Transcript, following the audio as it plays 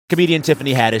Comedian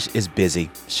Tiffany Haddish is busy.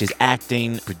 She's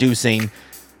acting, producing,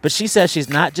 but she says she's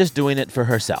not just doing it for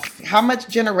herself. How much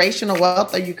generational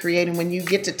wealth are you creating when you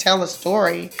get to tell a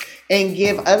story and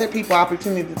give other people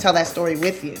opportunity to tell that story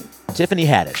with you? Tiffany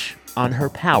Haddish on her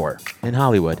power in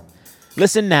Hollywood.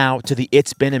 Listen now to the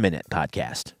It's Been a Minute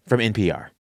podcast from NPR.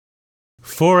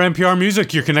 For NPR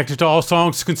Music, you're connected to All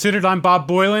Songs Considered. I'm Bob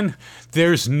Boilen.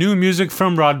 There's new music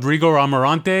from Rodrigo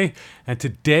Amarante. And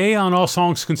today on All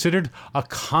Songs Considered, a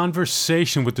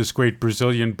conversation with this great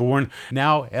Brazilian-born,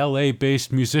 now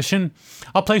LA-based musician.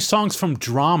 I'll play songs from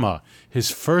Drama, his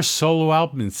first solo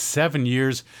album in 7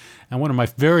 years, and one of my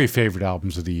very favorite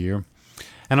albums of the year.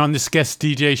 And on this guest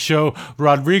DJ show,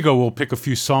 Rodrigo will pick a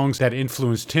few songs that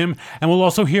influenced him, and we'll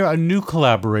also hear a new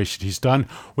collaboration he's done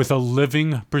with a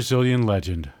living Brazilian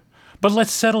legend. But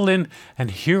let's settle in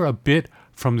and hear a bit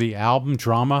from the album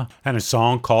Drama and a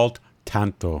song called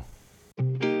Tanto.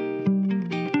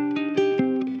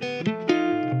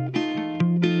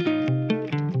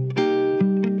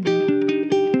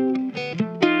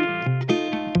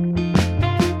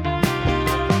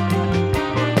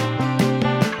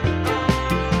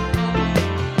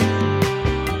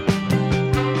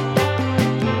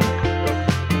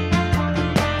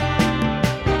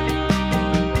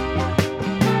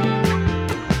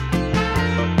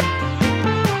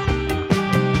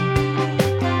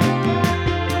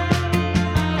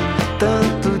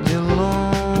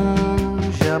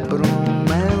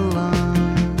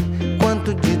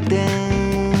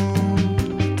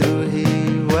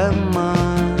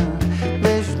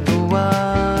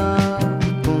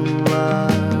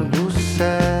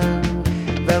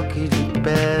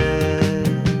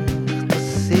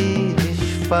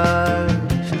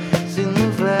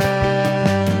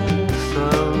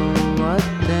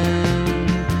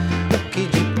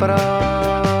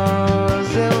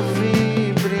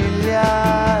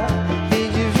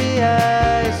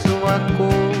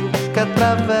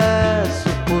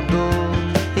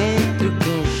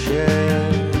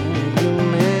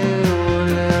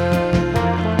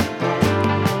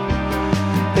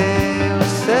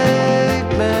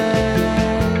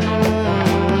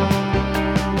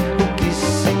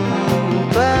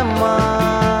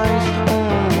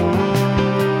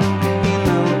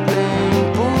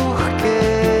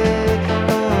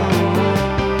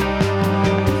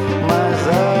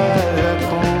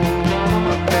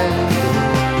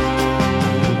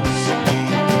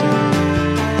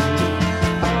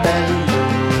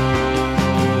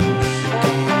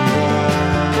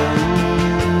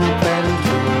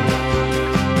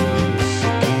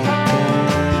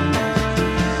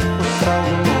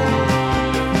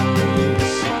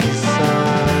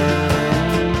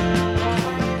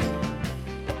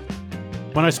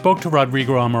 When I spoke to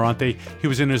Rodrigo Amarante, he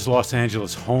was in his Los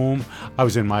Angeles home. I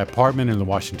was in my apartment in the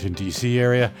Washington, D.C.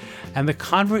 area, and the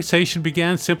conversation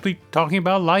began simply talking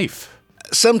about life.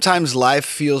 Sometimes life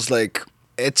feels like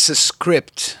it's a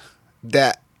script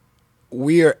that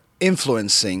we are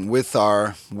influencing with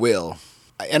our will.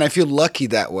 And I feel lucky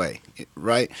that way,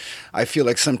 right? I feel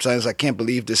like sometimes I can't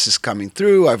believe this is coming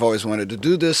through. I've always wanted to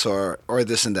do this or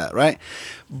this and that, right?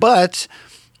 But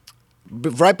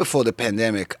right before the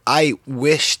pandemic, I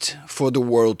wished for the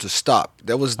world to stop.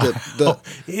 That was the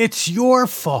It's your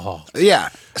fault. Yeah.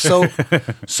 So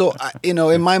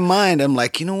in my mind, I'm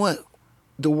like, you know what?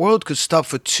 The world could stop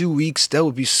for 2 weeks. That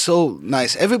would be so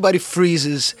nice. Everybody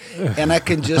freezes, and I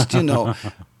can just,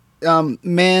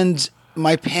 mend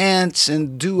my pants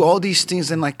and do all these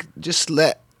things and just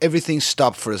let everything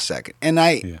stop for a second. And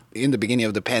in the beginning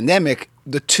of the pandemic,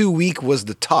 the 2 week was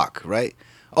the talk, right?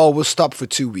 Oh, we'll stop for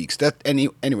 2 weeks.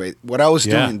 Anyway, what I was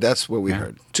doing, that's what we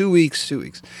heard. 2 weeks.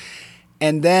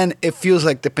 And then it feels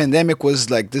like the pandemic was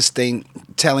like this thing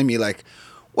telling me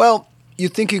well, you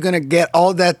think you're going to get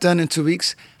all that done in 2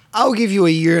 weeks? I'll give you a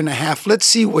year and a half. Let's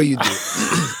see what you do.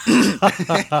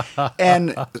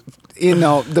 And,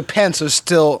 the pants are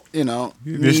still,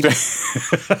 needed.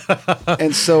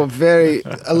 And so there's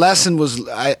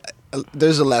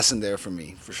a lesson there for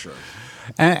me, for sure.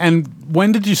 And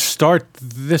when did you start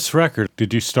this record?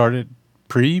 Did you start it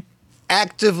pre?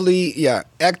 Actively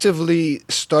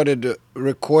started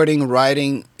recording,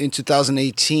 writing in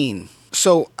 2018.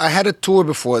 So I had a tour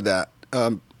before that,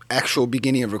 actual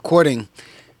beginning of recording,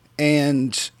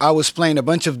 and I was playing a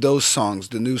bunch of those songs,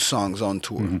 the new songs on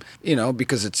tour,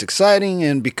 because it's exciting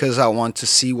and because I want to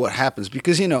see what happens.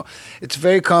 Because, it's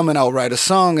very common I'll write a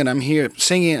song and I'm here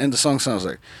singing and the song sounds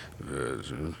like,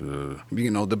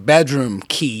 the bedroom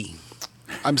key.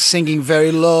 I'm singing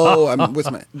very low.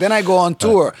 Then I go on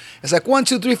tour. It's like 1,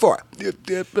 2, 3, 4.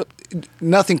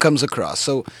 Nothing comes across.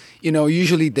 So,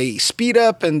 usually they speed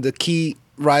up and the key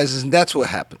rises, and that's what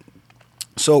happened.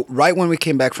 So right when we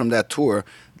came back from that tour,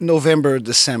 November,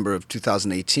 December of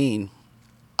 2018,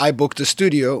 I booked a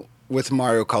studio with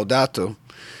Mario Caudato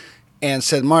and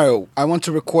said, Mario, I want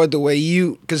to record the way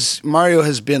you, because Mario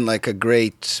has been like a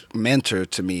great mentor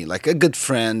to me, like a good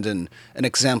friend and an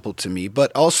example to me,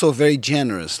 but also very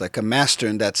generous, like a master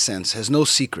in that sense, has no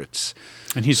secrets.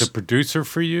 And he's a producer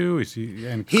for you? Is he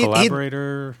a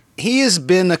collaborator? He has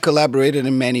been a collaborator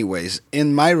in many ways.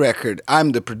 In my record,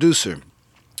 I'm the producer.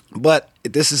 But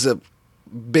this is a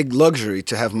big luxury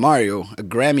to have Mario, a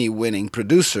Grammy-winning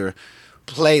producer,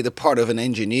 play the part of an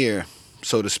engineer,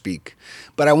 so to speak.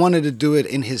 But I wanted to do it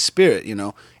in his spirit, you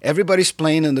know. Everybody's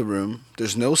playing in the room.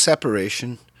 There's no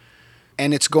separation.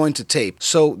 And it's going to tape.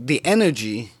 So the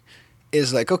energy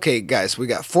is like, okay, guys, we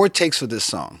got 4 takes for this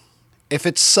song. If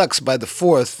it sucks by the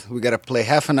 4th, we got to play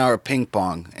half an hour ping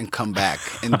pong and come back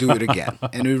and do it again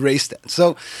and erase that.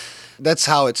 So that's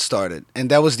how it started. And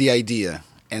that was the idea.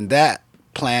 And that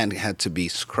plan had to be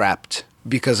scrapped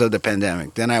because of the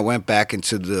pandemic. Then I went back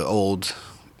into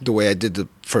the way I did the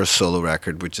first solo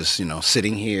record, which is, you know,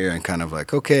 sitting here and kind of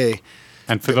like, okay.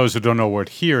 And for those who don't know what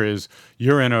here is,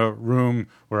 you're in a room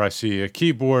where I see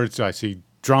keyboards, I see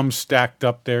drums stacked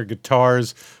up there,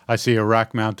 guitars, I see a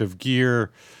rack mount of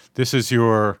gear. This is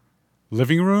your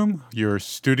living room, your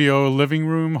studio living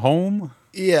room, home?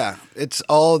 Yeah, it's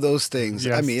all those things.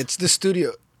 Yes. I mean, it's the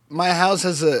studio. My house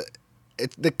has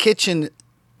the kitchen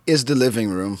is the living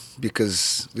room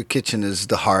because the kitchen is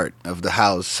the heart of the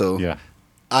house. So yeah.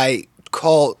 I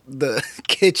call the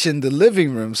kitchen the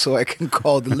living room so I can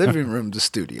call the living room the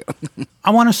studio.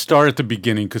 I want to start at the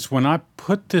beginning because when I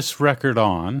put this record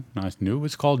on, I knew it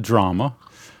was called Drama.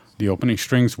 The opening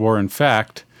strings were, in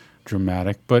fact,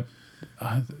 dramatic, but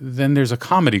then there's a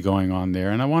comedy going on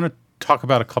there, and I want to talk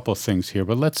about a couple of things here,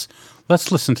 but let's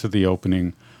listen to the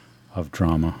opening of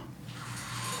Drama.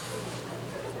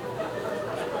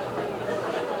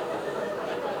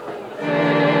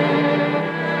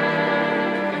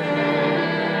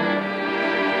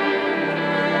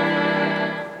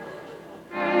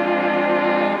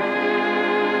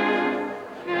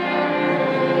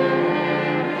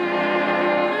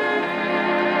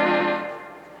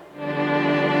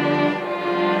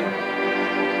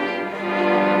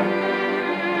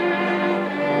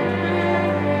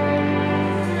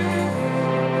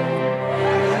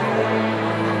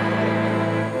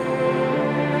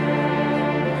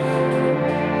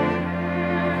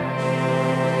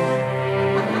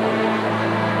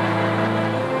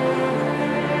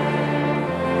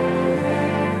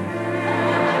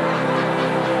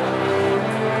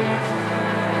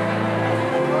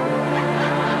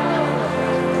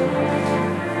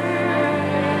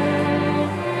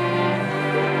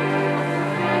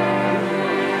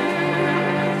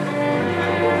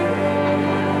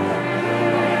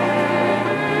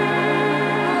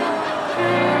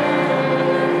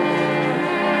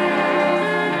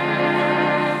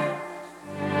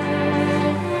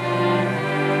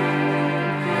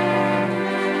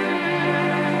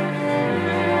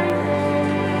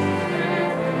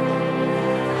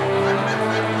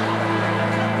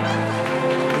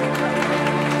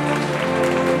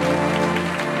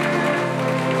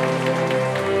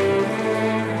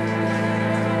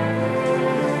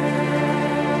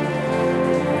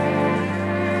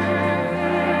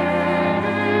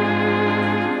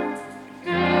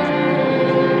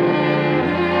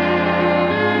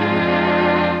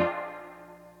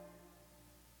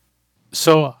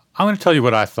 So I'm going to tell you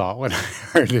what I thought when I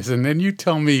heard this, and then you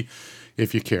tell me,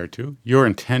 if you care to, your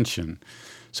intention.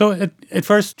 So at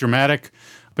first, dramatic,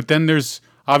 but then there's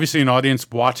obviously an audience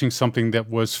watching something that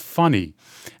was funny.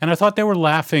 And I thought they were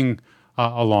laughing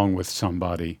along with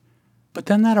somebody. But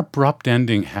then that abrupt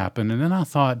ending happened, and then I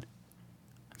thought,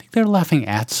 I think they're laughing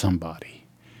at somebody.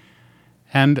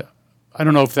 And I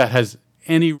don't know if that has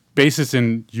any basis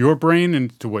in your brain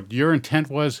and to what your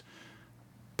intent was,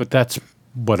 but that's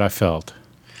what I felt.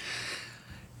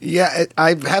 Yeah,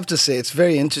 I have to say it's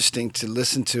very interesting to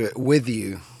listen to it with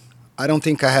you. I don't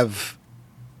think I have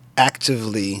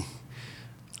actively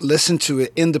listened to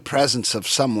it in the presence of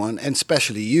someone, and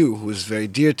especially you, who is very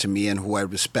dear to me and who I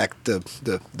respect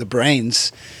the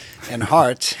brains and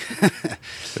heart.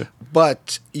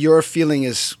 But your feeling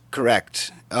is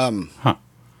correct.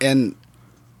 And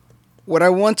what I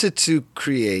wanted to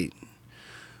create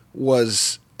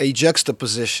was a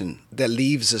juxtaposition that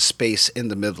leaves a space in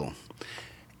the middle.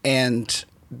 And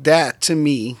that, to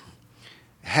me,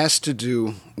 has to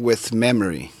do with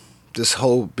memory, this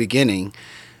whole beginning,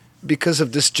 because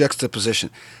of this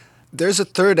juxtaposition. There's a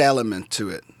third element to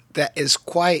it that is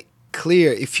quite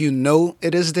clear if you know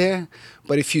it is there,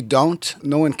 but if you don't,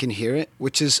 no one can hear it,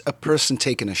 which is a person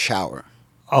taking a shower.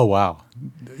 Oh, wow.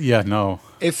 Yeah, no.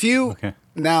 If you, Okay.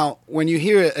 now, when you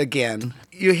hear it again,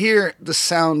 you hear the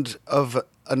sound of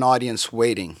an audience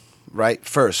waiting, right?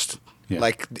 First. Yeah.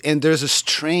 Like, and there's a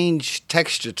strange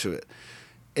texture to it.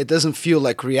 It doesn't feel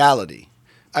like reality.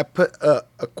 I put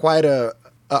quite a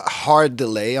hard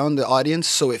delay on the audience,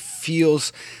 so it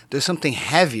feels there's something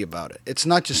heavy about it. It's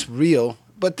not just real,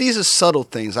 but these are subtle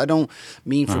things. I don't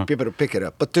mean for people to pick it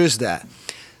up, but there's that.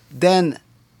 Then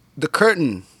the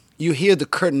curtain, you hear the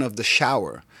curtain of the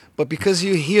shower, but because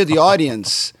you hear the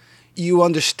audience, you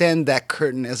understand that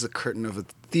curtain as the curtain of a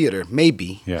theater,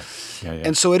 maybe. Yeah.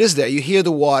 And so it is there. You hear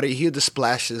the water, you hear the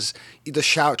splashes, the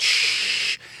shout,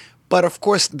 shh. But of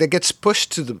course, that gets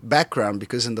pushed to the background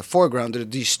because in the foreground, there are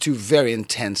these two very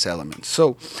intense elements.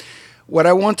 So what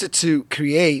I wanted to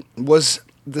create was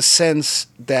the sense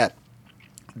that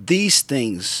these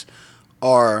things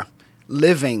are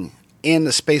living in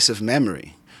the space of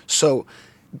memory. So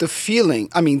the feeling,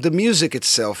 I mean, the music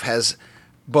itself has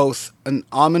both an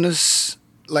ominous,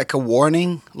 like a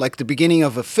warning, like the beginning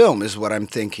of a film is what I'm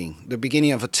thinking, the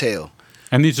beginning of a tale.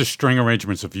 And these are string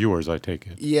arrangements of yours, I take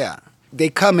it. Yeah. They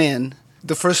come in,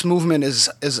 the first movement is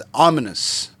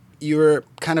ominous. You're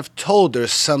kind of told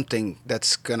there's something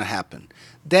that's going to happen.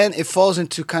 Then it falls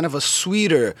into kind of a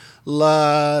sweeter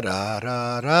la da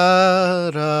da da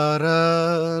da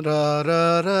da da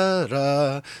da da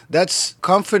da. That's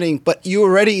comforting, but you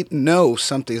already know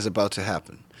something is about to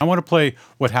happen. I want to play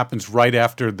what happens right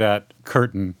after that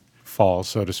curtain falls,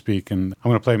 so to speak, and I'm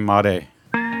going to play Mare.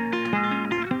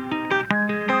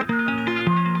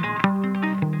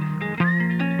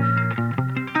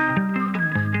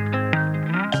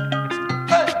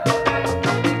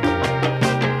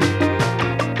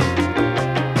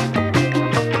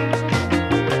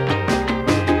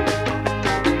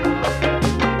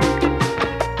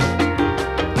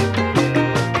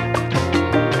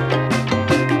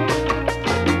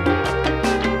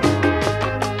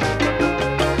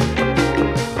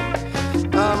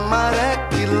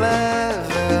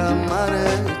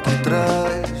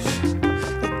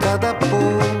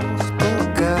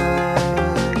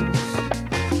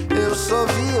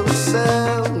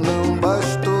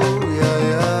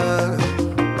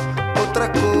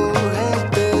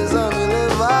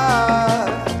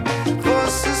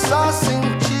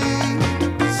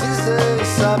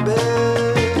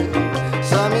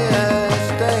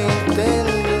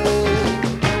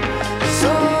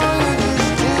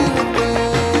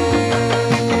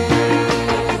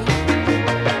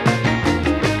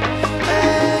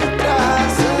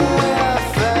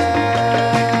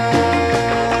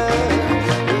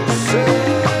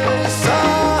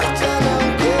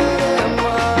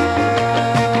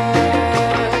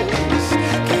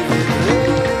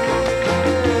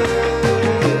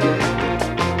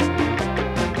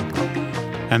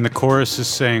 And the chorus is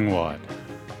saying what?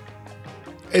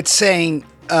 It's saying,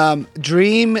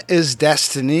 dream is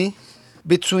destiny.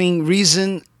 Between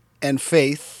reason and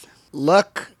faith,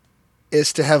 luck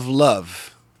is to have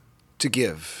love to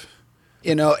give.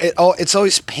 You know, it's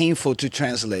always painful to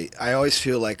translate. I always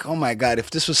feel like, oh my God, if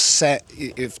this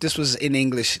was in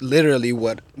English, literally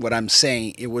what I'm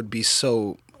saying, it would be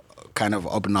so kind of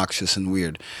obnoxious and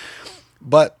weird.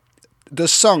 But the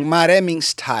song Mare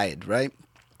means tide, right?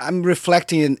 I'm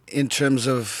reflecting in terms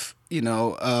of,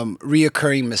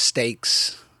 reoccurring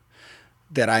mistakes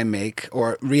that I make,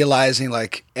 or realizing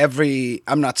like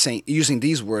I'm not saying using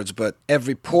these words, but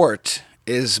every port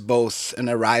is both an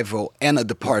arrival and a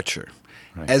departure.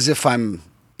 Right. As if I'm,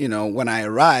 when I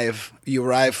arrive, you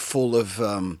arrive full of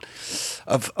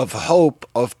hope,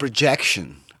 of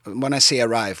projection. When I say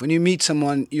arrive, when you meet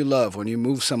someone you love, when you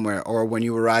move somewhere, or when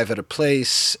you arrive at a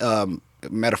place,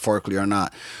 metaphorically or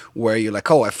not, where you're like,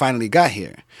 oh, I finally got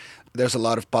here. There's a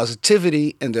lot of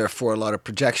positivity and therefore a lot of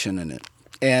projection in it.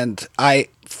 And I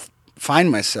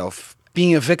find myself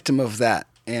being a victim of that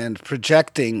and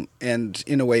projecting and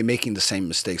in a way making the same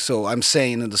mistake. So I'm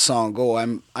saying in the song, oh,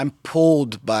 I'm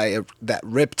pulled by that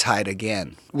riptide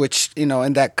again, which, in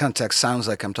that context sounds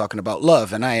like I'm talking about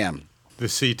love, and I am. The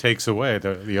sea takes away,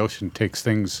 the ocean takes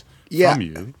things from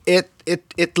you.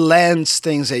 It lands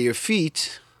things at your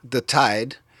feet, the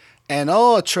tide, and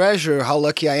oh, treasure, how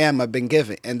lucky I am, I've been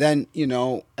given. And then,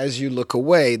 as you look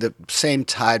away, the same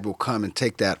tide will come and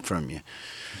take that from you.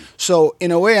 So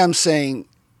in a way, I'm saying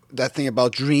that thing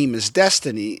about dream is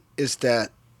destiny is that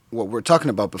what we're talking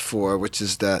about before, which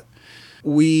is that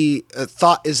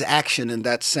thought is action in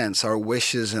that sense. Our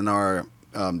wishes and our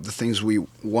the things we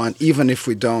want, even if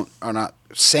we are not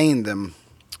saying them,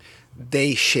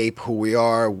 they shape who we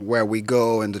are, where we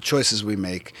go, and the choices we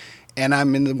make. And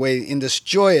I'm in this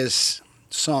joyous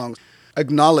song,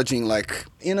 acknowledging, like,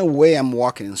 in a way, I'm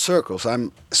walking in circles.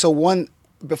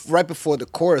 Right before the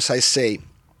chorus, I say,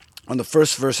 on the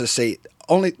first verse, I say,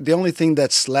 the only thing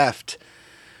that's left,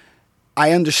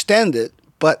 I understand it,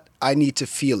 but I need to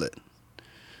feel it.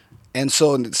 And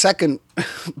so in the second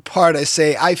part, I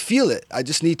say, I feel it. I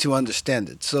just need to understand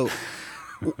it. So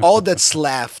all that's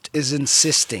left is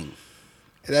insisting.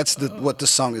 That's what the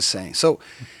song is saying. So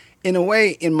in a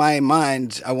way, in my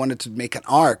mind, I wanted to make an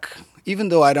arc, even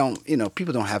though I don't,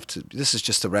 people don't have to. This is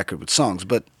just a record with songs,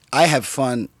 but I have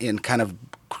fun in kind of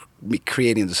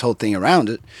creating this whole thing around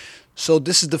it. So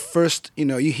this is the first,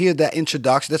 you hear that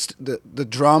introduction. That's the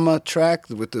drama track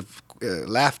with the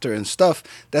laughter and stuff.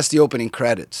 That's the opening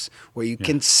credits, where you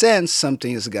can sense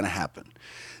something is going to happen.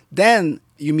 Then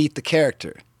you meet the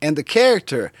character, and the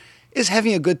character is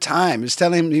having a good time. He's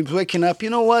telling him, he's waking up, you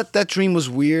know what, that dream was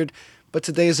weird, but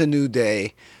today is a new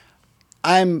day.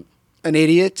 I'm an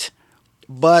idiot,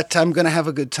 but I'm going to have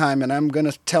a good time, and I'm going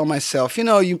to tell myself,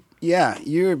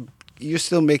 you're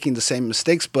still making the same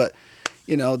mistakes, but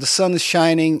the sun is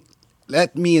shining.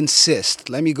 Let me insist.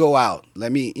 Let me go out.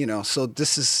 So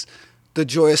this is the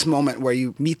joyous moment where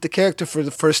you meet the character for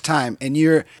the first time and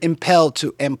you're impelled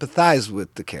to empathize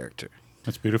with the character.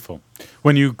 That's beautiful.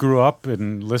 When you grew up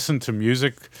and listened to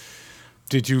music,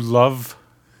 did you love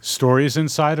stories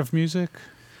inside of music?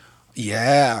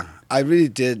 Yeah, I really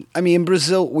did. I mean, in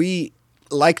Brazil, we,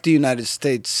 like the United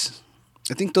States,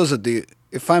 I think those are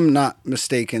if I'm not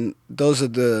mistaken, those are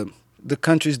the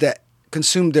countries that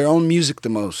consume their own music the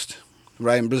most,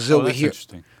 right? In Brazil,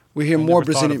 we hear more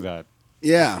Brazilian. That.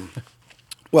 Yeah.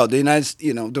 Well, the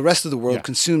the rest of the world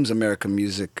consumes American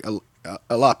music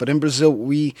a lot, but in Brazil,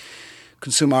 we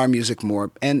consume our music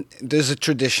more. And there's a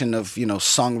tradition of,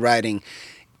 songwriting,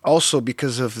 also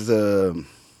because of the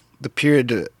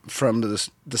period from the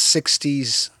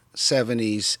 60s,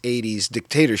 70s, 80s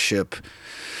dictatorship.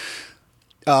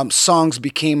 Songs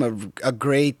became a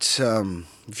great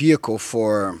vehicle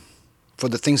for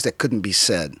the things that couldn't be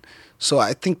said. So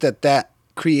I think that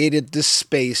created this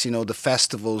space, the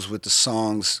festivals with the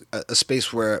songs, a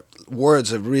space where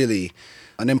words are really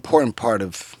an important part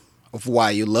of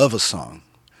why you love a song.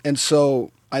 And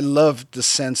so I love the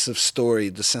sense of story,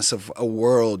 the sense of a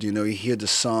world. You hear the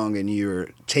song and you're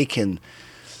taken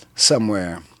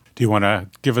somewhere. Do you want to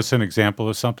give us an example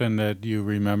of something that you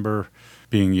remember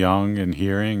being young and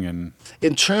hearing? And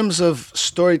in terms of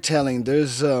storytelling,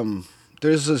 there's a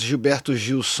Gilberto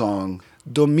Gil song,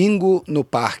 Domingo no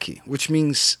Parque, which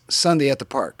means Sunday at the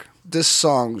park. This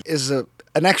song is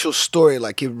an actual story.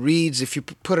 Like, it reads, if you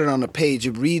put it on a page,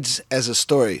 it reads as a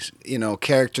story.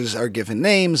 Characters are given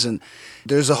names and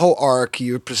there's a whole arc.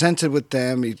 You're presented with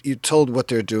them. You're told what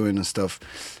they're doing and stuff.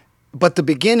 But the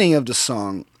beginning of the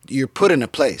song, you're put in a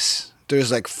place.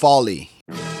 There's like folly.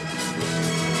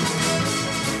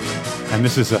 And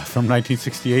this is from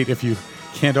 1968, if you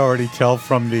can't already tell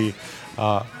from the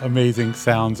amazing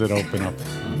sounds that open up.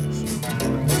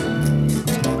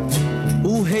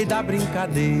 O rei da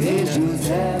brincadeira,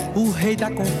 o rei da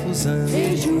confusão.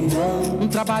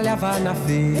 Trabalhava na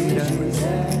feira,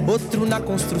 outro na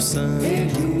construção.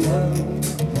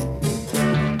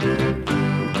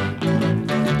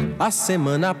 A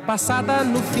semana passada,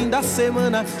 no fim da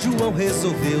semana, João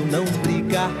resolveu não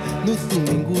brigar. No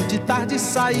domingo de tarde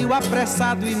saiu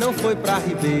apressado e não foi pra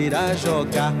Ribeira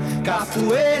jogar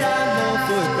capoeira, não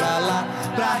foi pra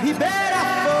lá, pra Ribeira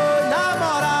foi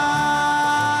namorar.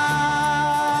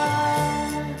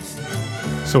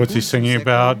 So what's he singing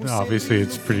about? Obviously,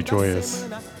 it's pretty joyous.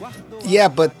 Yeah,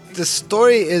 but the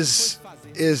story is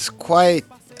quite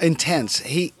intense.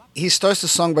 He starts the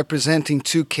song by presenting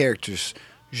two characters,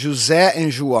 José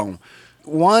and João.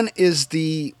 One is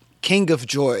the king of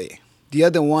joy. The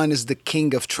other one is the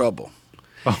king of trouble.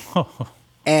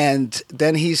 And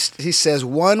then he says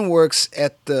one works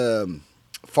at the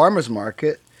farmer's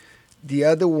market. The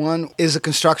other one is a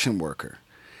construction worker.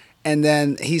 And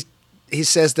then he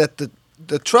says that the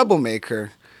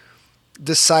troublemaker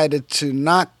decided to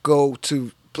not go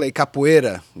to play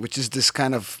capoeira, which is this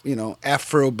kind of,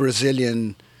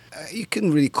 Afro-Brazilian, you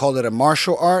couldn't really call it a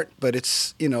martial art, but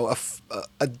it's,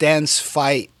 a dance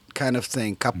fight kind of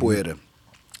thing, capoeira.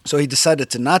 Mm-hmm. So he decided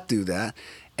to not do that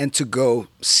and to go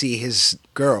see his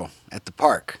girl at the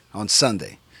park on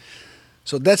Sunday.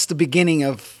 So that's the beginning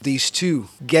of these two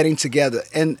getting together.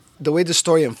 And the way the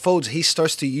story unfolds, he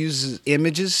starts to use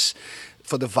images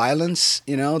for the violence.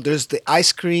 There's the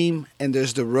ice cream and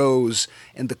there's the rose,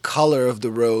 and the color of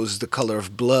the rose, the color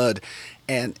of blood.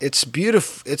 And it's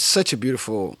beautiful. It's such a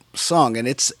beautiful song. And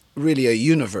it's really a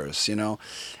universe, you know,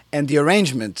 and the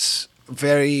arrangements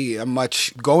very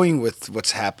much going with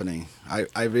what's happening.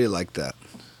 I really like that.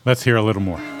 Let's hear a little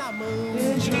more.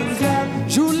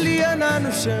 Juliana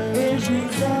no chão,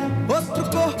 outro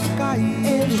corpo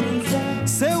caído,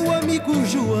 seu amigo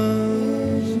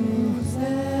João.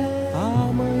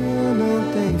 Amanhã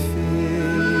não tem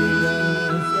feira,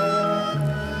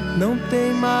 não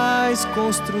tem mais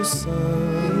construção,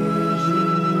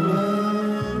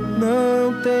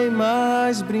 não tem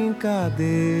mais brincadeira,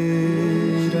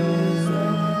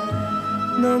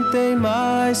 não tem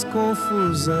mais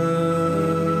confusão.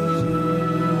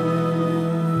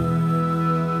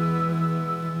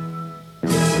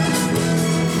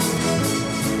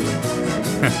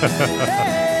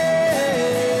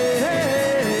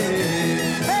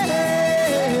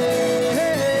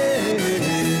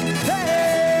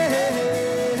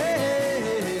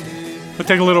 We'll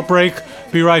take a little break.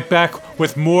 Be right back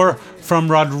with more from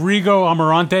Rodrigo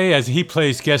Amarante as he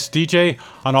plays guest DJ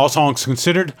on All Songs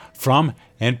Considered from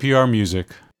NPR Music.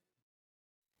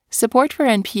 Support for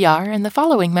NPR and the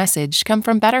following message come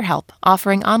from BetterHelp,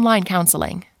 offering online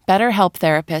counseling. BetterHelp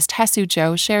therapist Hesu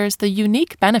Jo shares the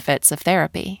unique benefits of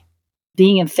therapy.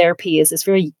 Being in therapy is this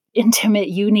very intimate,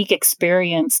 unique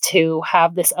experience to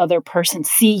have this other person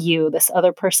see you, this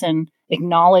other person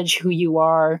acknowledge who you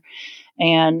are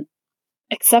and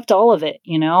accept all of it,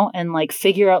 you know, and like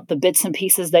figure out the bits and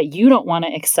pieces that you don't want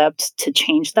to accept to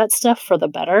change that stuff for the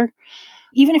better.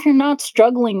 Even if you're not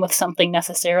struggling with something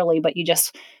necessarily, but you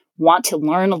just want to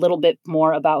learn a little bit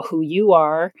more about who you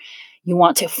are, you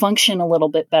want to function a little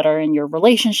bit better in your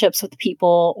relationships with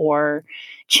people or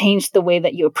change the way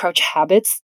that you approach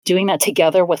habits, doing that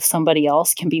together with somebody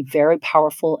else can be very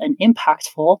powerful and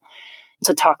impactful.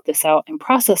 To talk this out and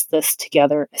process this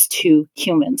together as two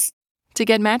humans. To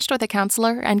get matched with a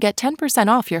counselor and get 10%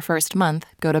 off your first month,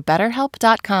 go to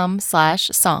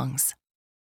betterhelp.com/songs.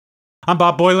 I'm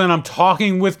Bob Boilen. I'm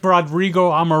talking with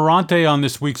Rodrigo Amarante on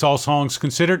this week's All Songs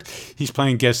Considered. He's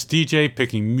playing guest DJ,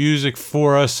 picking music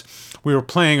for us. We were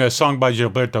playing a song by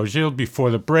Gilberto Gil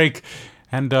before the break,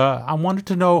 and I wanted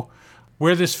to know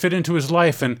where this fit into his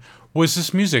life, and was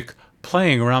this music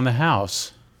playing around the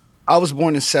house? I was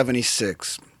born in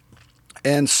 1976.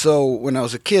 And so when I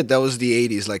was a kid, that was the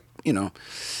 80s, like, you know.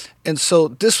 And so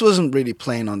this wasn't really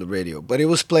playing on the radio, but it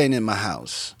was playing in my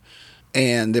house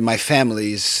and in my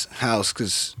family's house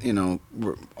because, you know,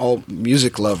 we're all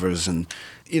music lovers. And,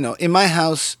 you know, in my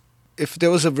house, if there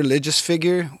was a religious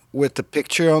figure with a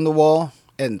picture on the wall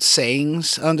and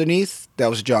sayings underneath, that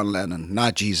was John Lennon,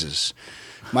 not Jesus.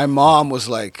 My mom was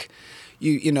like,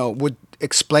 you know, would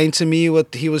explain to me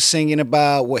what he was singing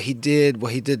about, what he did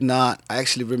not. I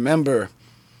actually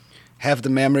have the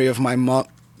memory of my mom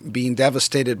being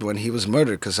devastated when he was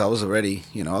murdered because I was already,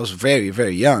 you know, I was very,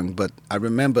 very young, but I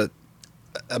remember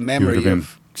a memory you would have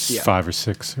of... been 5 or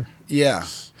 6. Or? Yeah.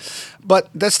 But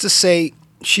that's to say,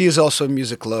 she is also a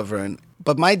music lover.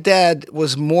 But my dad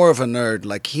was more of a nerd.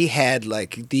 Like, he had,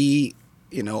 like, a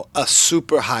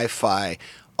super hi-fi,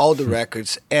 all the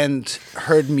records, and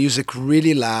heard music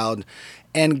really loud,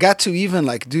 and got to even,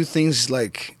 like, do things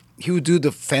like... He would do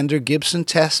the Fender Gibson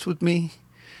test with me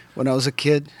when I was a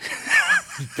kid.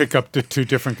 Pick up the 2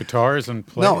 different guitars and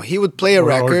play? No, he would play a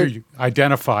record. Or you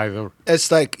identify the... It's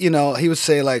like, you know, he would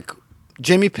say, like,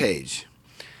 Jimmy Page,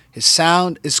 his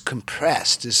sound is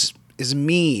compressed, is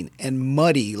mean and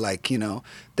muddy, like, you know,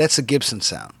 that's a Gibson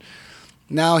sound.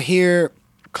 Now here,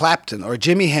 Clapton or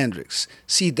Jimi Hendrix,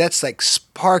 see, that's like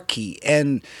sparky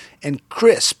and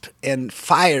crisp and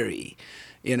fiery,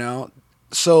 you know.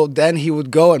 So then he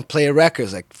would go and play a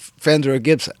record like Fender or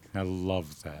Gibson. I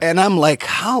love that. And I'm like,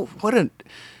 I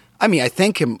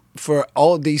thank him for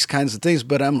all these kinds of things,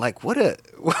 but I'm like, what a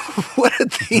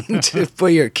thing to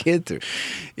put your kid through,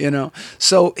 you know?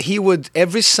 So he would,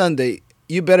 every Sunday,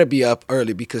 you better be up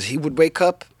early because he would wake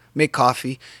up, make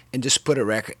coffee, and just put a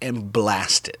record and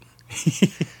blast it.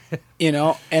 You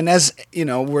know, and as, you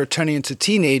know, we're turning into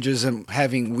teenagers and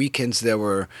having weekends that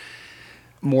were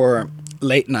more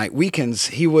late night weekends,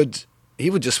 he would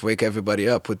just wake everybody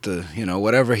up with the, you know,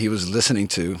 whatever he was listening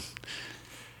to.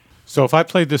 So if I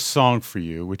played this song for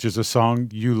you, which is a song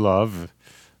you love,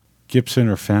 Gibson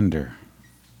or Fender?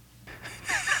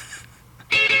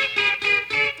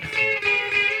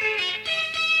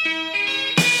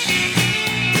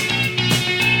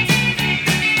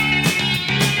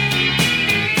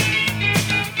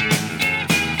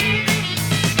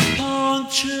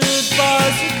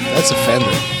 That's a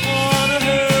Fender.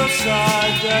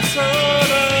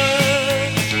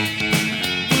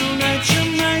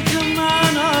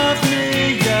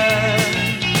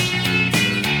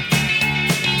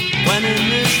 When in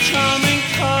this charming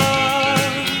car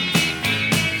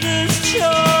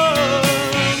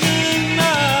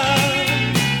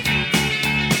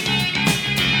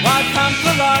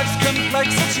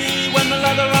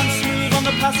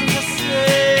passenger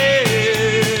says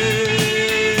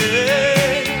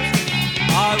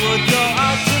I would go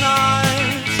out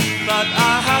tonight, but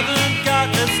I haven't got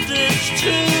a stitch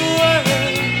to wear.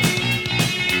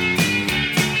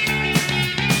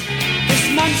 This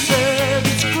man said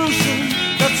it's gruesome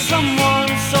that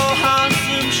someone so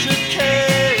handsome should care.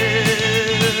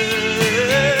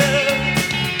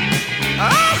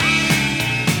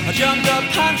 A jumped up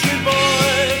country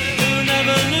boy who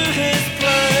never knew his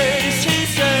place. He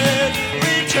said,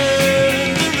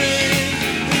 return the ring.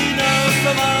 He knows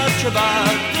so much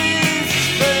about these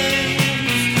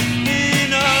things. He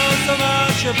knows so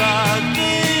much about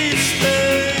these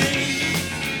things.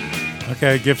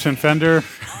 Okay, Gibson Fender.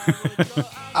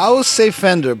 I will say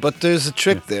Fender, but there's a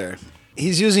trick there.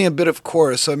 He's using a bit of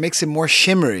chorus, so it makes it more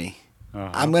shimmery.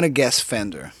 I'm going to guess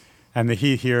Fender. And the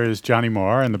he here is Johnny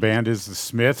Marr, and the band is the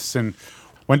Smiths. And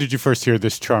when did you first hear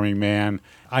this charming man?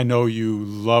 I know you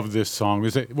love this song.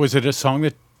 Was it a song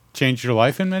that changed your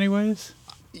life in many ways?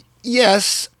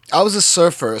 Yes, I was a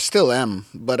surfer, still am,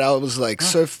 but I was like,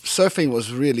 surfing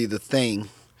was really the thing.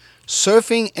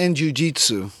 Surfing and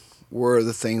jiu-jitsu were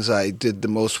the things I did the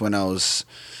most when I was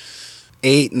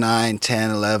 8, 9, 10,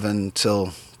 11,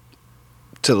 till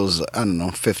it was, I don't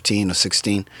know, 15 or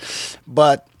 16.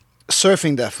 But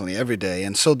surfing definitely every day.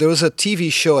 And so there was a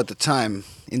TV show at the time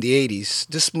in the 80s.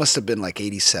 This must have been like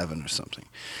 87 or something.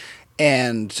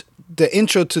 And the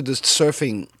intro to the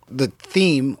surfing, the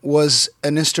theme was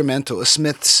an instrumental, a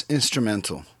Smiths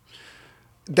instrumental.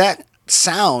 That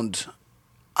sound,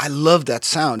 I love that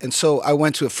sound. And so I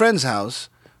went to a friend's house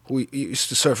who used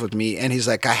to surf with me, and he's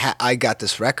like, I got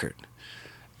this record.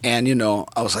 And, you know,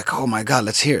 I was like, oh my God,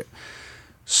 let's hear it.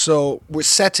 So we're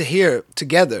set to hear it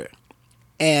together.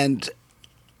 And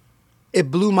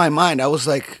it blew my mind. I was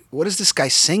like, what is this guy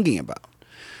singing about?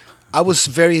 I was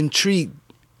very intrigued.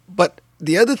 But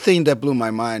the other thing that blew my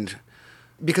mind,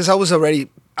 because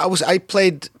I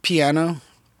played piano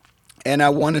and I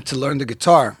wanted to learn the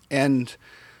guitar. And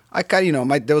I got, you know,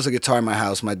 there was a guitar in my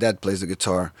house. My dad plays the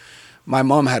guitar. My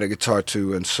mom had a guitar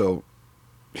too. And so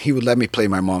he would let me play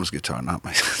my mom's guitar,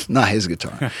 not his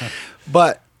guitar.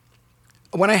 But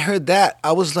when I heard that,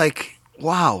 I was like,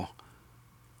 wow,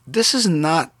 this is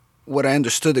not what I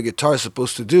understood the guitar is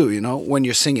supposed to do, you know, when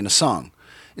you're singing a song.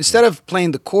 Instead of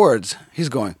playing the chords, he's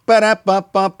going, and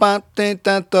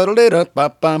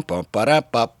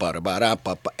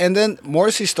then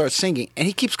Morrissey starts singing, and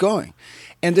he keeps going.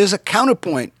 And there's a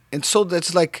counterpoint, and so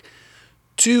that's like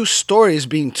two stories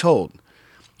being told.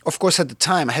 Of course, at the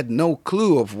time, I had no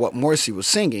clue of what Morrissey was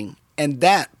singing, and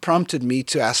that prompted me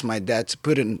to ask my dad to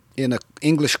put in an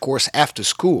English course after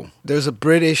school. There's a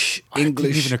British English...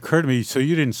 It didn't even occur to me, so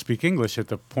you didn't speak English at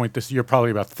the point, you're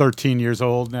probably about 13 years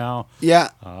old now. Yeah.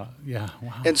 Yeah,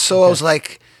 wow. And so I was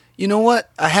like, you know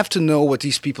what? I have to know what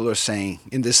these people are saying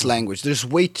in this language. There's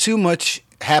way too much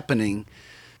happening,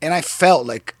 and I felt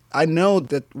like I know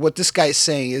that what this guy is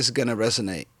saying is going to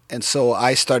resonate. And so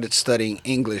I started studying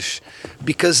English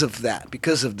because of that,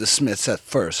 because of the Smiths at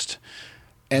first.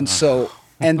 And so,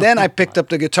 and then I picked up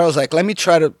the guitar. I was like, let me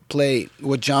try to play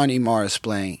what Johnny Marr is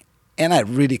playing. And I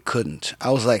really couldn't.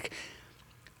 I was like,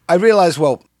 I realized,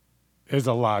 well... There's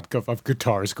a lot of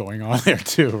guitars going on there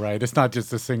too, right? It's not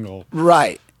just a single...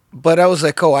 Right. But I was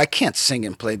like, oh, I can't sing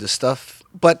and play this stuff.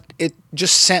 But it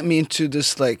just sent me into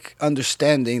this like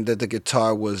understanding that the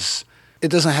guitar was... It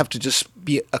doesn't have to just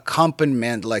be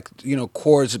accompaniment, like, you know,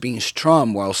 chords being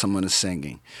strummed while someone is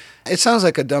singing. It sounds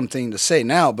like a dumb thing to say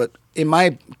now, but in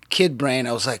my kid brain,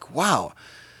 I was like, wow,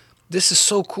 this is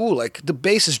so cool. Like, the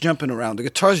bass is jumping around, the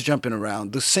guitar's jumping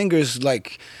around, the singer's,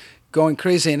 like, going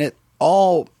crazy, and it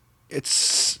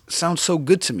sounds so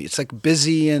good to me. It's, like,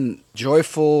 busy and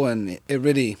joyful, and it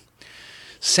really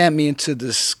sent me into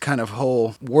this kind of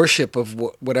whole worship of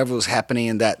whatever was happening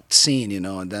in that scene, you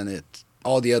know, and then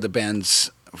all the other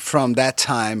bands from that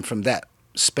time, from that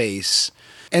space.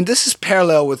 And this is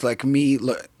parallel with like me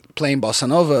playing bossa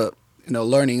nova, you know,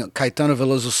 learning Caetano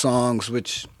Veloso songs,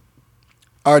 which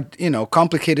are, you know,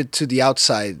 complicated to the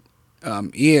outside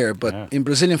ear, but in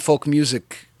Brazilian folk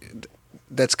music,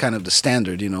 that's kind of the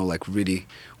standard, you know, like really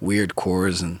weird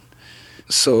chords. And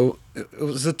so it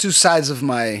was the two sides of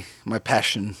my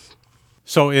passion.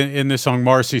 So in this song,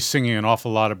 Morrissey's singing an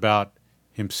awful lot about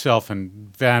himself and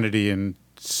vanity and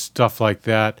stuff like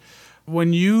that.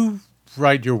 When you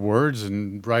write your words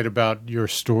and write about your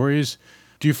stories,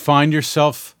 do you find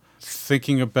yourself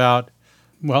thinking about,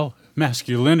 well,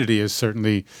 masculinity is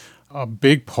certainly a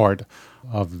big part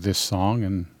of this song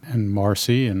and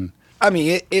Marcy, and I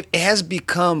mean, it has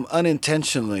become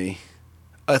unintentionally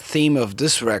a theme of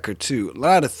this record too.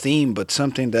 Not a theme, but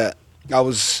something that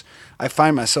I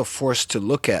find myself forced to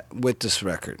look at with this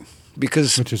record.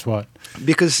 Because Which is what?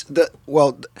 Because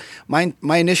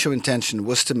my initial intention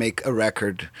was to make a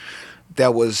record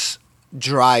that was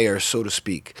drier, so to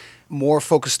speak, more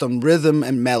focused on rhythm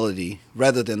and melody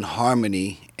rather than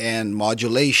harmony and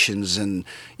modulations and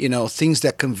things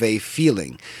that convey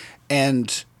feeling.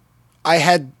 And I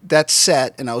had that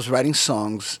set, and I was writing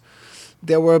songs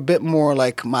that were a bit more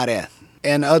like Maré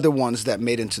and other ones that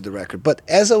made into the record. But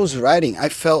as I was writing, I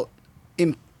felt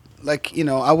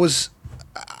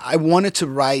I wanted to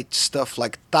write stuff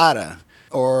like Tara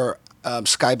or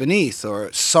Sky Beneath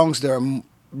or songs that are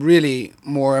really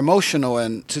more emotional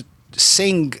and to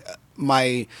sing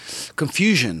my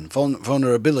confusion,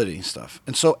 vulnerability and stuff.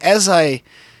 And so as I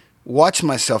watched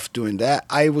myself doing that,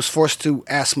 I was forced to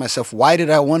ask myself, why did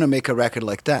I want to make a record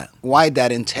like that? Why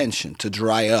that intention to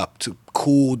dry up, to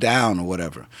cool down or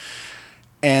whatever?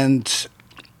 And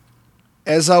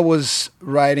as I was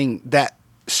writing that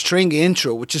string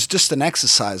intro, which is just an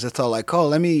exercise, I thought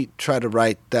let me try to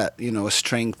write that, a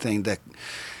string thing that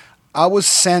I was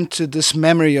sent to this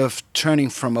memory of turning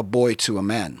from a boy to a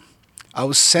man. I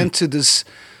was sent to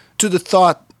the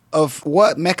thought of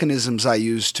what mechanisms I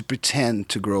use to pretend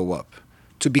to grow up,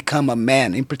 to become a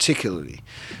man in particularly.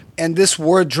 And this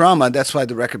word drama, that's why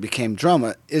the record became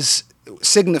Drama,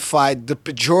 signified the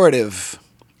pejorative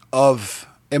of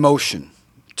emotion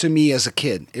to me as a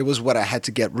kid. It was what I had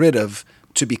to get rid of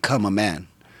to become a man.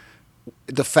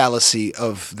 The fallacy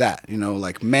of that,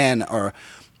 men are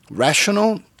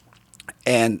rational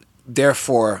and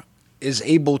therefore is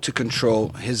able to control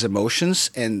his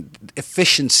emotions, and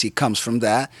efficiency comes from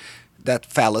that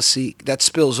fallacy that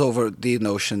spills over the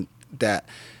notion that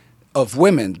of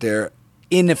women, they're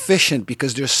inefficient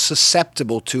because they're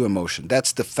susceptible to emotion.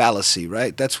 That's the fallacy,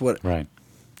 right? That's what... Right.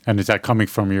 And is that coming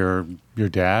from your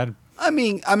dad? I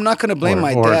mean, I'm not going to blame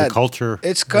my or dad. The culture.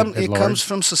 It comes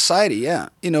from society, yeah.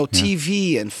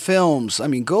 TV and films. I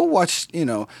mean, go watch,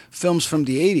 films from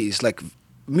the 80s, like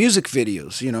music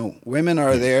videos. Women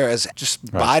are there as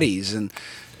just bodies, and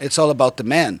it's all about the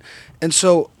man. And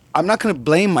so I'm not going to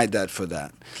blame my dad for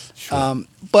that. Sure.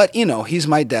 But, he's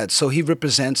my dad, so he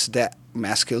represents that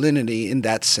masculinity in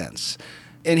that sense.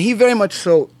 And he very much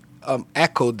so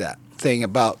echoed that thing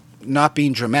about not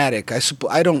being dramatic. I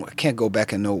can't go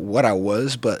back and know what I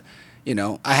was, but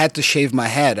I had to shave my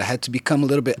head. I had to become a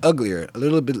little bit uglier, a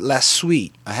little bit less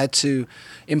sweet. I had to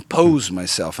impose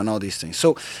myself and all these things.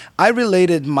 So I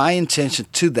related my intention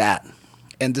to that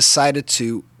and decided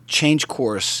to change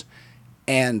course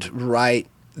and write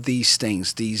these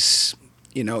things,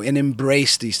 and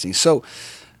embrace these things. So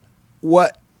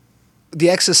what the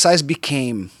exercise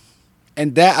became,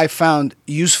 and that I found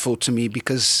useful to me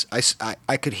because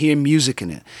I could hear music in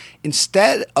it.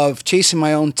 Instead of chasing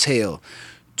my own tail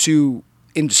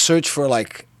in search for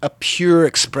like a pure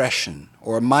expression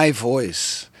or my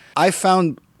voice, I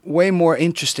found way more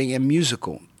interesting and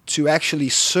musical to actually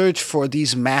search for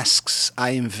these masks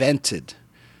I invented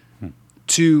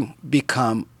to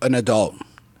become an adult.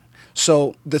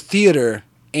 So the theater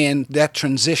and that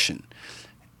transition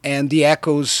and the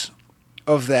echoes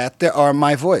of that, there are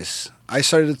my voice. I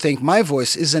started to think my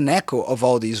voice is an echo of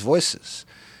all these voices.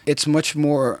 It's much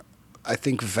more, I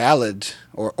think, valid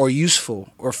or useful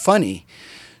or funny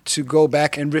to go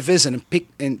back and revisit and pick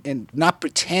and not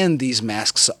pretend these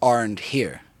masks aren't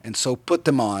here. And so put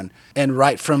them on and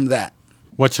write from that.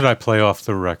 What should I play off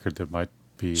the record that might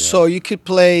be... So you could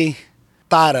play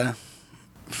Tara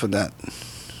for that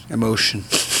emotion.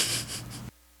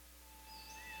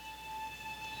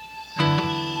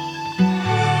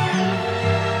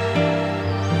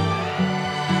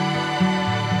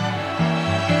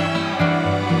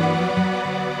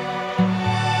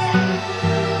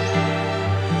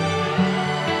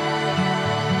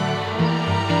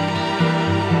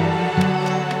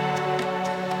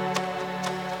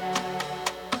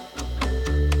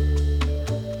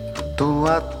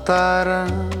 Tua tara,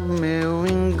 meu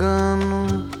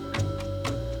engano,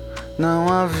 não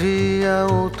havia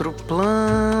outro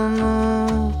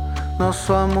plano.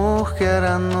 Nosso amor que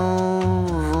era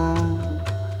novo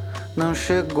não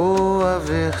chegou a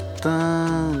ver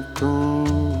tanto.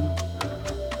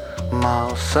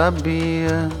 Mal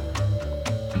sabia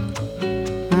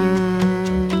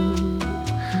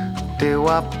teu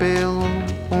apelo,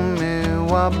 o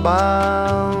meu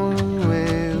abalo.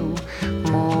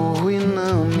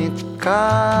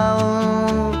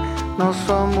 Calo,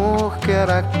 nosso amor que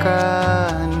era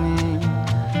carne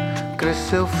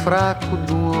cresceu fraco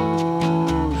do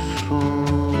osso.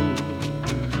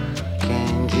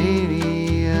 Quem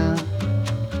diria,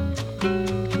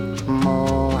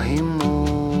 morre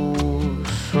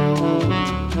moço.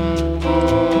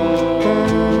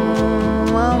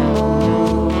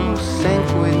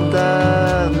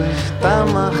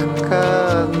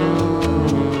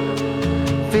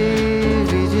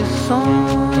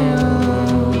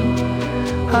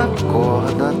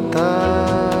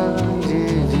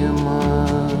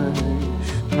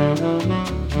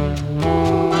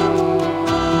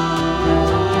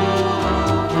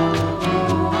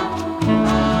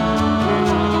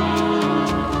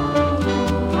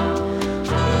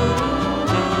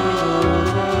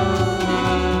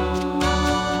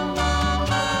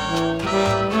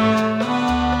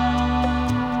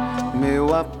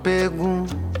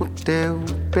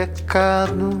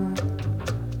 pecado.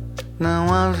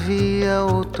 Não havia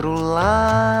outro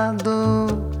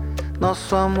lado.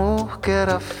 Nosso amor que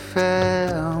era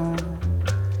ferro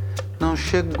não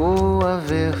chegou a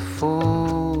ver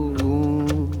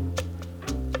fogo.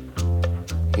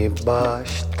 E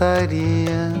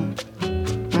bastaria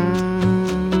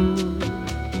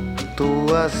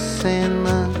tua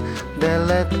cena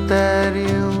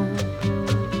deletério,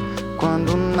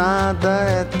 quando nada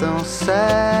é tão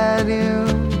sério,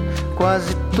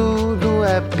 quase tudo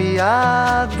é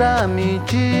piada. Me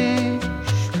diz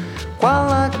qual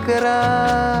a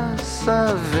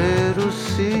graça ver o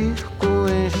circo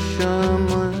em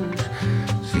chamas,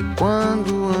 se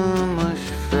quando amas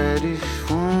feres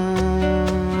fundo.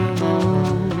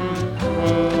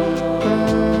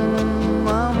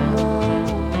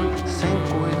 Amor sem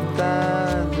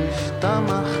cuidado está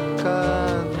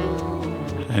marcado.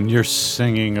 And you're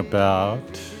singing about...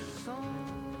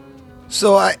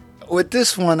 So with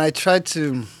this one, I tried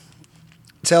to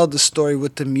tell the story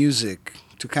with the music,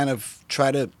 to kind of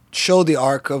try to show the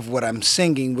arc of what I'm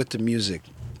singing with the music.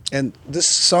 And this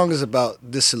song is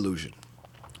about disillusion.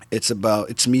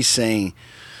 It's me saying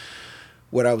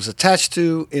what I was attached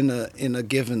to in a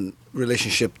given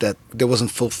relationship that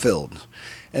wasn't fulfilled.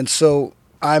 And so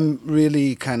I'm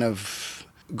really kind of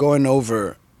going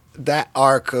over that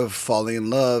arc of falling in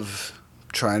love,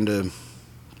 trying to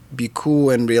be cool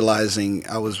and realizing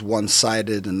I was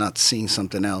one-sided and not seeing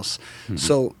something else. Mm-hmm.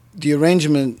 So the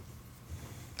arrangement,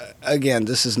 again,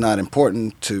 this is not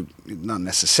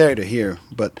necessary to hear,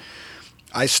 but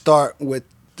I start with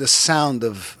the sound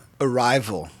of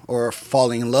arrival or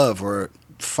falling in love or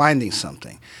finding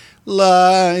something.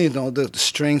 The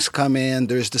strings come in,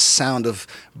 there's the sound of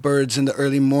birds in the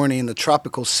early morning in the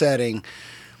tropical setting,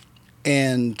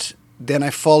 and then I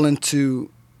fall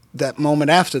into that moment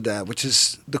after that, which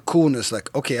is the coolness, like,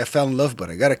 okay, I fell in love, but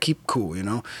I gotta keep cool,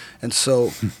 And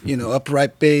so,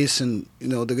 upright bass, and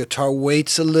the guitar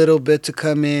waits a little bit to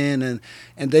come in,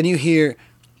 and then you hear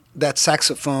that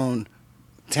saxophone,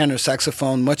 tenor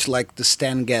saxophone, much like the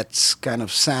Stan Getz kind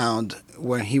of sound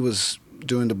when he was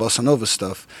doing the bossa nova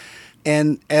stuff.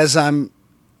 And as I'm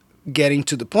getting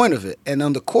to the point of it, and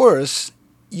on the chorus,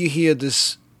 you hear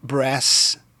this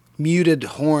brass muted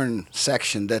horn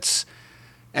section that's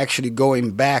actually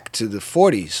going back to the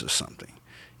 40s or something.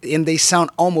 And they sound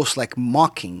almost like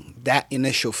mocking that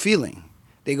initial feeling.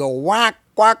 They go whack,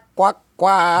 quack, quack,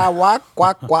 quack, whack,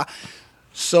 quack, quack.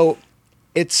 So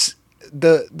it's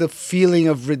the feeling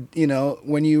of,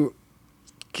 when you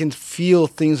can feel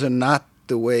things are not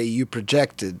the way you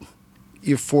projected,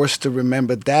 you're forced to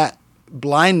remember that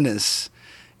blindness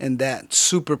and that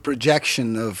super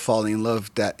projection of falling in love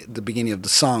that the beginning of the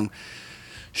song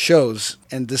shows.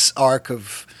 And this arc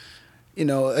of,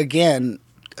 again,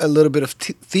 a little bit of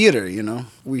theater,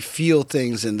 we feel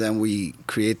things and then we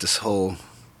create this whole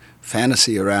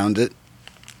fantasy around it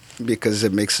because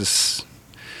it makes us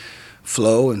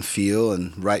flow and feel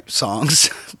and write songs.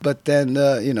 But then,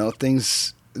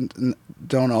 things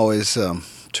don't always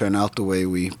turn out the way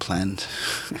we planned.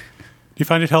 Do you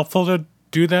find it helpful to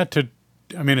do that?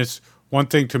 It's one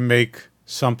thing to make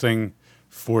something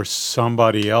for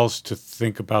somebody else to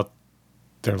think about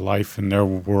their life and their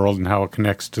world and how it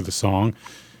connects to the song.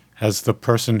 As the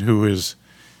person who is,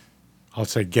 I'll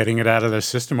say, getting it out of their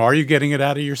system, are you getting it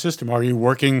out of your system? Are you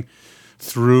working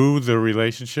through the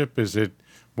relationship? Is it,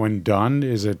 when done,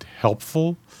 is it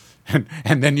helpful?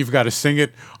 And then you've got to sing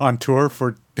it on tour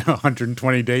for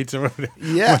 120 dates or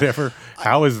whatever.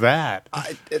 How is that?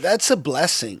 That's a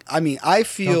blessing. I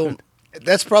feel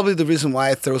that's probably the reason why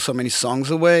I throw so many songs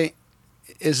away,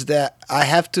 is that I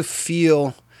have to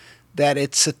feel that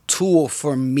it's a tool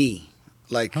for me.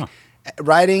 Like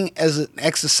writing as an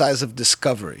exercise of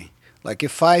discovery. Like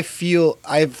if I feel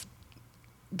I've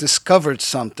discovered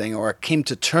something or I came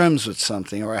to terms with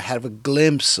something or I have a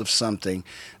glimpse of something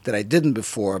that I didn't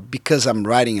before because I'm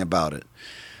writing about it,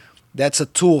 that's a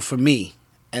tool for me.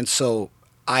 And so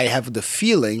I have the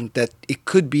feeling that it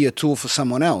could be a tool for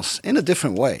someone else in a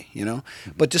different way,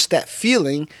 Mm-hmm. But just that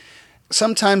feeling,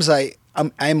 sometimes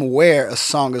I'm aware a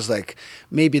song is like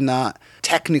maybe not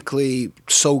technically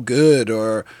so good,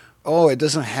 or it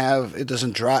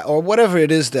doesn't drive, or whatever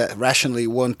it is that rationally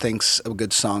one thinks a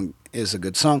good song is a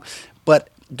good song, but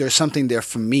there's something there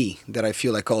for me that I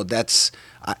feel like,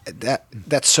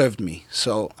 that served me,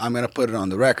 so I'm gonna put it on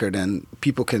the record, and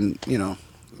people can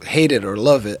hate it or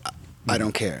love it. I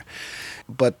don't care.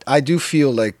 But I do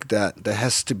feel like that there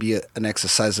has to be an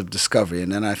exercise of discovery,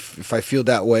 and then if I feel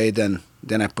that way, then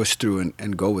I push through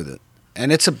and go with it.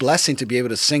 And it's a blessing to be able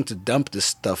to sing, to dump this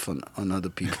stuff on other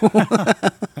people.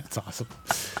 That's awesome.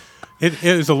 It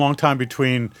is a long time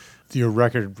between your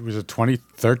record. Was it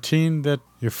 2013 that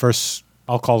your first,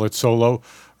 I'll call it solo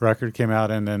record came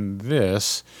out, and then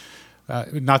this?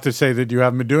 Not to say that you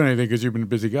haven't been doing anything because you've been a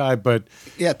busy guy, but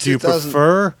Yeah, do you 2000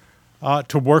 prefer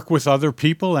to work with other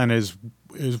people, and is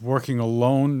working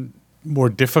alone more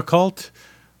difficult?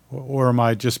 Or am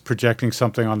I just projecting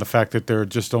something on the fact that there are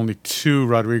just only 2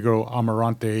 Rodrigo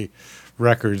Amarante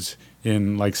records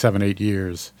in like 7-8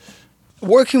 years?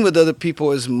 Working with other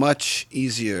people is much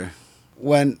easier.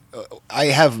 When I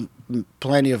have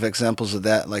plenty of examples of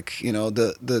that, like, you know,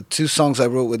 the 2 songs I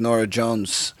wrote with Nora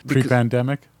Jones.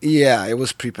 Pre-pandemic? Yeah, it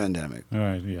was pre-pandemic. All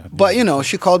right, yeah. But, you know,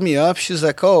 she called me up. She's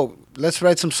like, oh, let's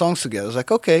write some songs together. I was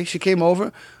like, okay. She came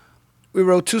over. We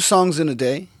wrote 2 songs in a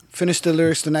day, finished the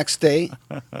lyrics the next day,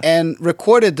 and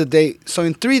recorded the day. So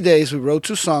in 3 days, we wrote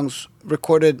 2 songs,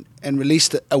 recorded, and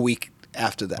released it a week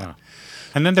after that. Wow.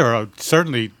 And then there are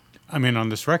certainly, I mean, on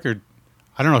this record,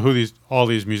 I don't know who all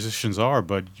these musicians are,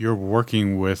 but you're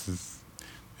working with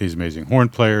these amazing horn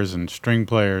players and string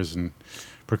players and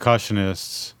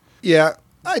percussionists. Yeah,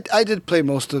 I did play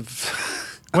most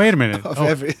of Wait a minute. of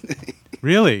everything.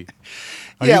 Really?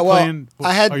 Are Yeah, you well, playing,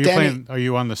 I had are you Danny- playing, are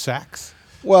you on the sax?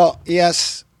 Well,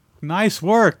 yes. Nice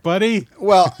work, buddy.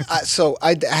 Well, I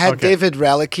had Okay. David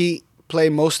Ralicky play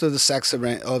most of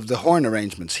the of the horn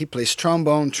arrangements. He plays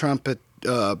trombone, trumpet,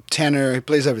 tenor. He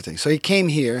plays everything. So he came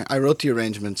here. I wrote the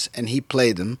arrangements, and he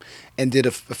played them, and did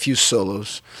a few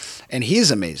solos. And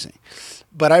he's amazing.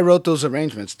 But I wrote those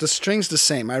arrangements. The string's the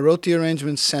same. I wrote the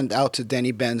arrangements, sent out to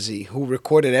Danny Benzi, who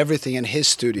recorded everything in his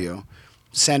studio,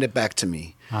 sent it back to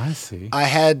me. I see. I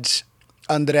had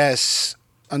Andres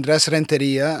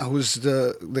Renteria, who's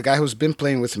the guy who's been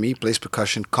playing with me, plays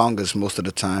percussion, congas most of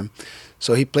the time.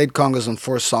 So he played congas on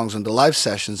 4 songs on the live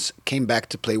sessions, came back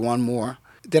to play 1 more.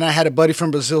 Then I had a buddy from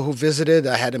Brazil who visited.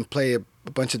 I had him play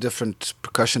a bunch of different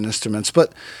percussion instruments.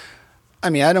 But,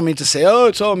 I mean, I don't mean to say, oh,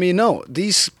 it's all me. No,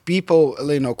 these people,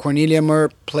 you know, Cornelia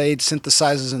Murr played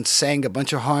synthesizers and sang a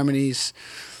bunch of harmonies.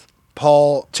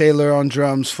 Paul Taylor on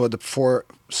drums for the 4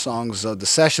 songs of the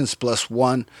sessions plus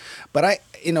 1. But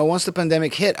once the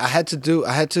pandemic hit, I had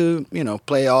to, you know,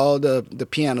 play all the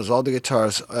pianos, all the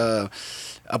guitars, a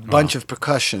bunch of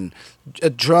percussion,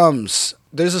 drums.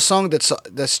 There's a song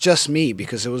that's just me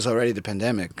because it was already the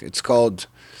pandemic. It's called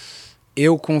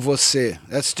Eu Com Você.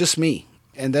 That's just me.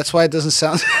 And that's why it doesn't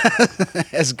sound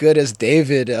as good as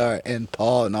David and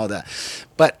Paul and all that.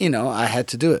 But, you know, I had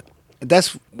to do it.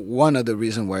 That's one of the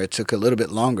reasons why it took a little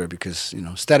bit longer because, you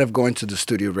know, instead of going to the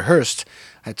studio rehearsed,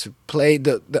 I had to play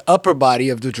the upper body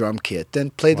of the drum kit, then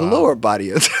play the lower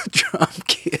body of the drum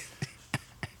kit.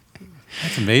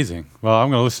 That's amazing. Well,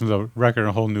 I'm going to listen to the record in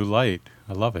a whole new light.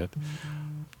 I love it.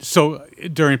 So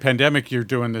during pandemic, you're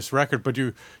doing this record, but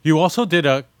you also did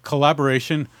a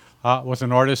collaboration with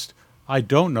an artist I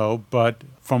don't know, but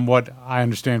from what I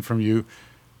understand from you,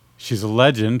 she's a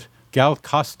legend, Gal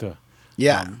Costa.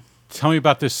 Yeah. Tell me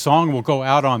about this song. We'll go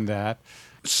out on that.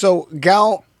 So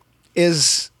Gal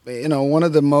is, you know, one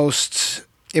of the most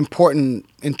important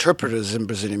interpreters in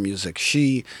Brazilian music.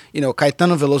 She, you know,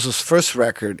 Caetano Veloso's first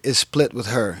record is split with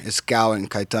her. It's Gal and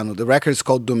Caetano. The record is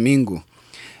called Domingo,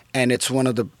 and it's one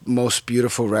of the most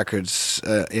beautiful records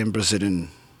in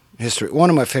Brazilian history. One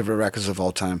of my favorite records of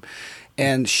all time.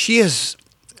 And she has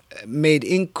made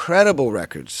incredible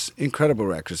records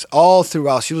all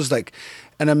throughout. She was like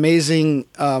an amazing,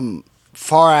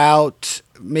 far out,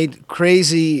 made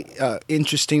crazy,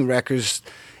 interesting records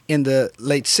in the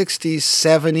late 60s,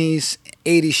 70s,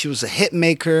 80s. She was a hit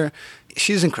maker.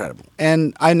 She's incredible.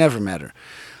 And I never met her.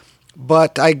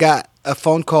 But I got a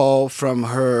phone call from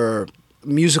her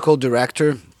musical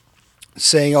director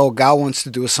saying, oh, Gal wants to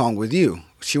do a song with you.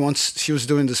 She was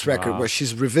doing this record where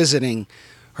she's revisiting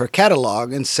her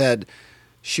catalog and said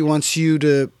she wants you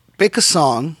to pick a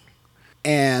song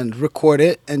and record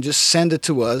it and just send it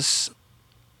to us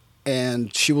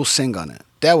and she will sing on it.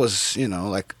 That was, you know,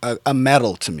 like a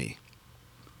medal to me.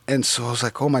 And so I was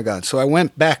like, oh my God. So I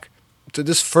went back to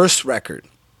this first record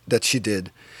that she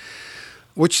did,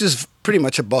 which is pretty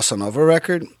much a bossa nova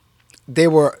record. They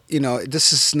were, you know,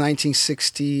 this is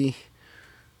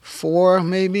 1964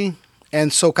 maybe.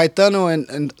 And so Caetano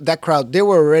and that crowd, they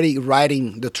were already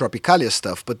writing the Tropicalia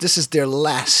stuff, but this is their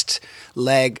last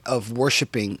leg of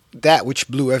worshiping that which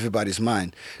blew everybody's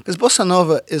mind. Because Bossa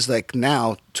Nova is like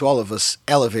now, to all of us,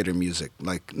 elevator music.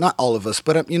 Like, not all of us,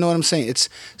 but you know what I'm saying? It's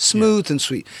smooth and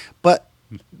sweet. But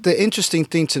the interesting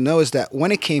thing to know is that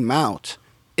when it came out,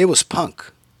 it was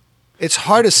punk. It's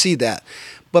hard to see that.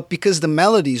 But because the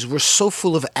melodies were so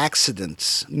full of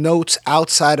accidents, notes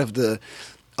outside of the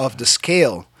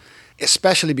scale,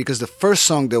 especially because the first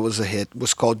song that was a hit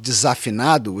was called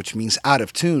Desafinado, which means out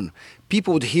of tune.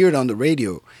 People would hear it on the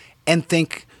radio and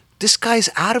think, this guy's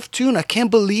out of tune. I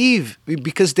can't believe,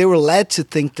 because they were led to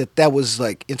think that was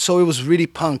like, and so it was really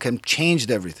punk and changed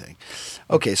everything.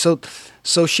 Okay, so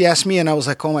she asked me and I was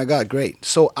like, oh my God, great.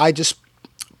 So I just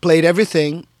played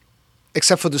everything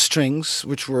except for the strings,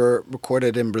 which were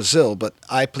recorded in Brazil, but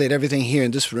I played everything here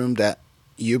in this room that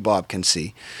you, Bob, can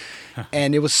see.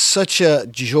 And it was such a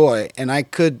joy. And I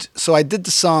did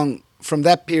the song from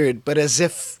that period, but as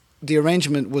if the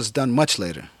arrangement was done much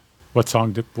later. What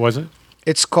song was it?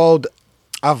 It's called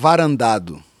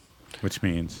Avarandado. Which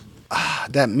means?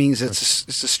 That means,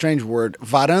 it's a strange word.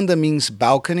 Varanda means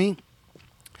balcony.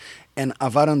 And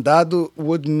avarandado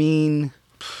would mean,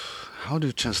 how do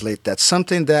you translate that?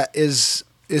 Something that is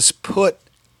put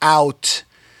out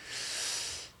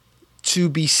to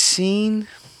be seen.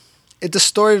 The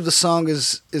story of the song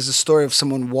is the story of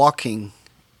someone walking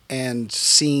and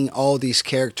seeing all these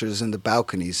characters in the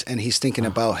balconies, and he's thinking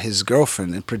about his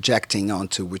girlfriend and projecting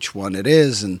onto which one it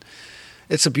is, and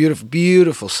it's a beautiful,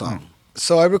 beautiful song.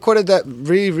 So I recorded that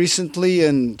really recently,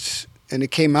 and it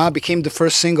became the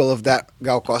first single of that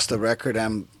Gal Costa record.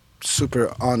 I'm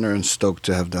super honored and stoked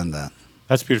to have done that.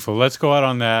 That's beautiful. Let's go out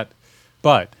on that.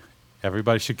 But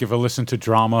everybody should give a listen to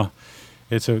Drama.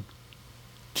 It's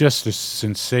just a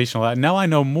sensational. Now I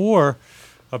know more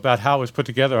about how it was put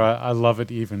together. I love it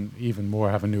even more.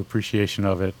 I have a new appreciation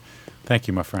of it. Thank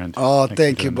you, my friend. Oh,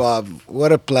 thank you, Bob.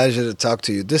 What a pleasure to talk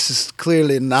to you. This is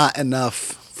clearly not enough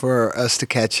for us to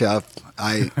catch up.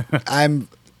 I'm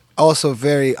also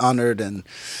very honored and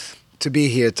to be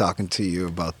here talking to you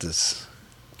about this.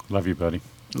 Love you, buddy.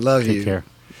 Love you. Take care.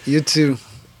 You too.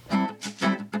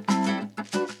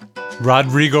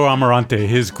 Rodrigo Amarante.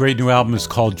 His great new album is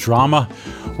called Drama.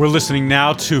 We're listening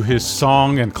now to his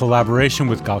song and collaboration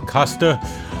with Gal Costa.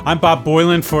 I'm Bob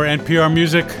Boilen for NPR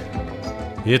Music.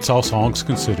 It's All Songs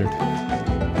Considered.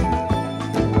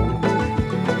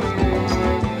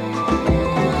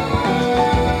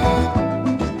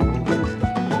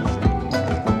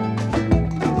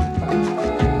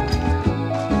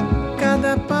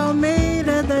 Cada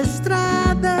palmeira da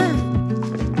estrada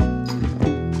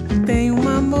tem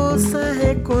uma moça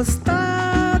recostada.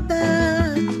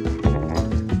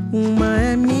 Uma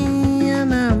é minha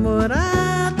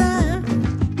namorada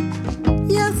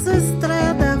e essa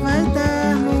estrada vai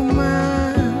dar no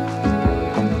mar.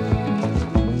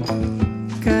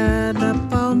 Cada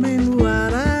palma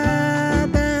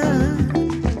enluarada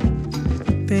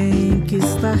tem que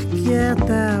estar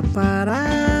quieta,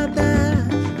 parada.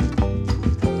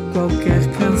 Qualquer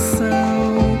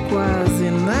canção,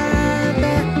 quase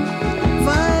nada,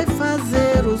 vai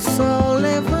fazer o sol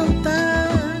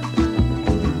levantar.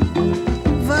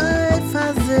 Vai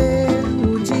fazer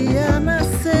o dia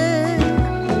nascer.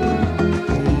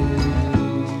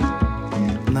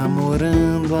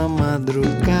 Namorando a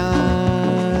madrugada,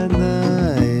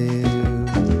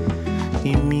 eu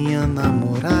e minha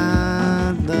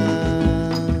namorada.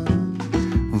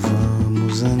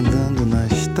 Vamos andando na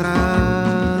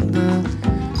estrada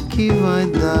que vai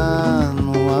dar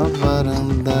no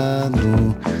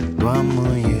avarandado do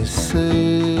amanhecer.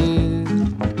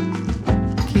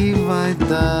 Que vai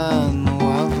dar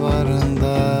no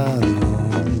avarandado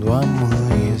do amanhecer.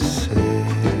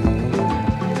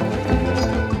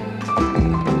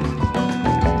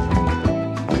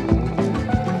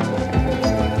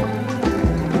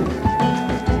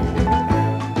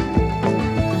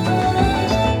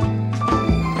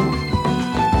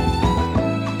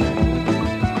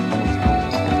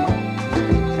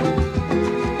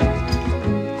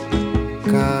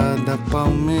 Cada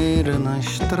palmeira na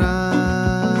estrada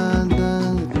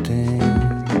tem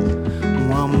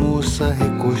uma moça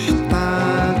recostada.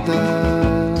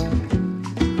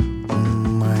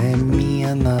 Uma é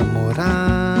minha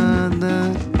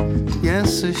namorada e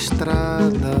essa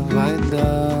estrada vai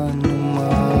dar no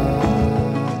mar.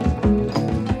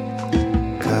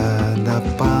 Cada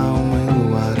palma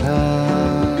enluarada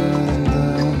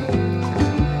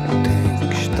tem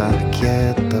que estar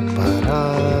quieta,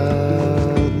 parada.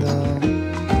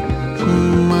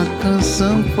 Uma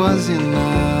canção quase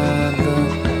nada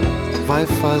vai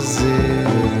fazer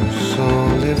o sol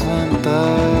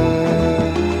levantar.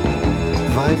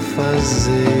 Vai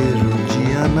fazer o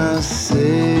dia nascer.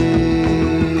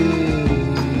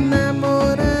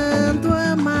 Namorando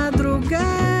a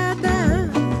madrugada,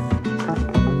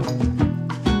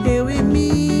 eu e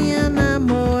minha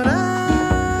namorada.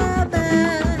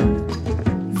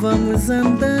 Vamos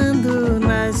andando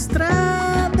na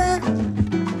estrada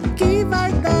que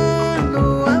vai dar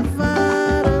no avarandado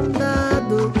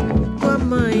do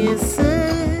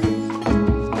amanhecer.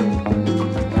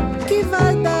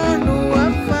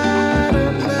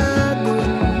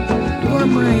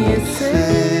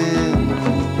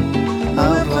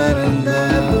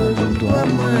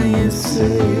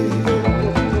 você.